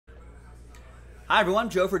Hi everyone,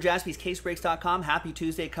 Joe for jaspyscasebreaks.com. Happy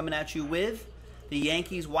Tuesday, coming at you with the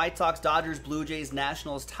Yankees, White Sox, Dodgers, Blue Jays,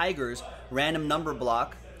 Nationals, Tigers random number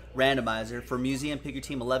block randomizer for Museum Pick Your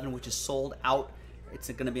Team 11, which is sold out. It's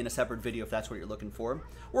going to be in a separate video if that's what you're looking for.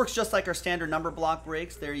 Works just like our standard number block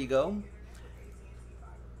breaks. There you go.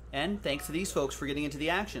 And thanks to these folks for getting into the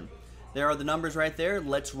action. There are the numbers right there.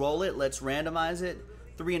 Let's roll it. Let's randomize it.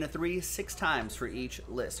 3 and a 3, 6 times for each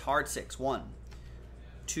list. Hard 6. 1,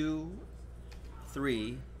 2,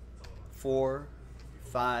 3, 4,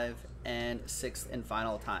 5, and 6th and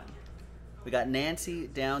final time. We got Nancy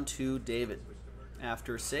down to David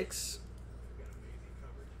after 6.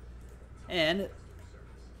 And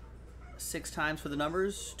 6 times for the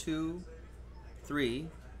numbers. 2, 3,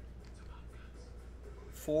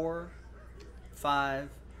 4, 5,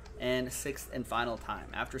 and 6th and final time.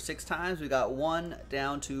 After 6 times, we got 1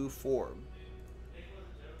 down to 4.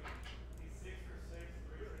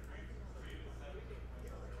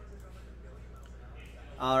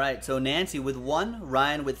 All right, so Nancy with 1,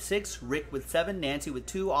 Ryan with 6, Rick with 7, Nancy with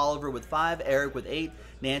 2, Oliver with 5, Eric with 8,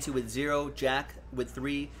 Nancy with 0, Jack with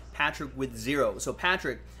 3, Patrick with 0. So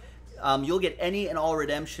Patrick, you'll get any and all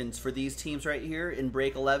redemptions for these teams right here in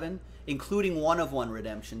break 11, including 1-of-1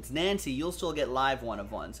 redemptions. Nancy, you'll still get live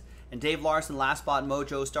 1-of-1s. And Dave Larson, last spot,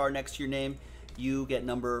 Mojo Star next to your name, you get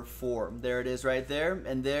number 4. There it is right there,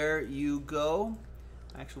 and there you go.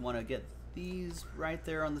 I actually want to get these right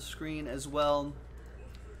there on the screen as well.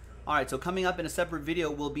 All right, so coming up in a separate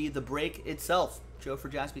video will be the break itself. Joe for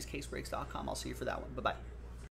jaspyscasebreaks.com. I'll see you for that one. Bye-bye.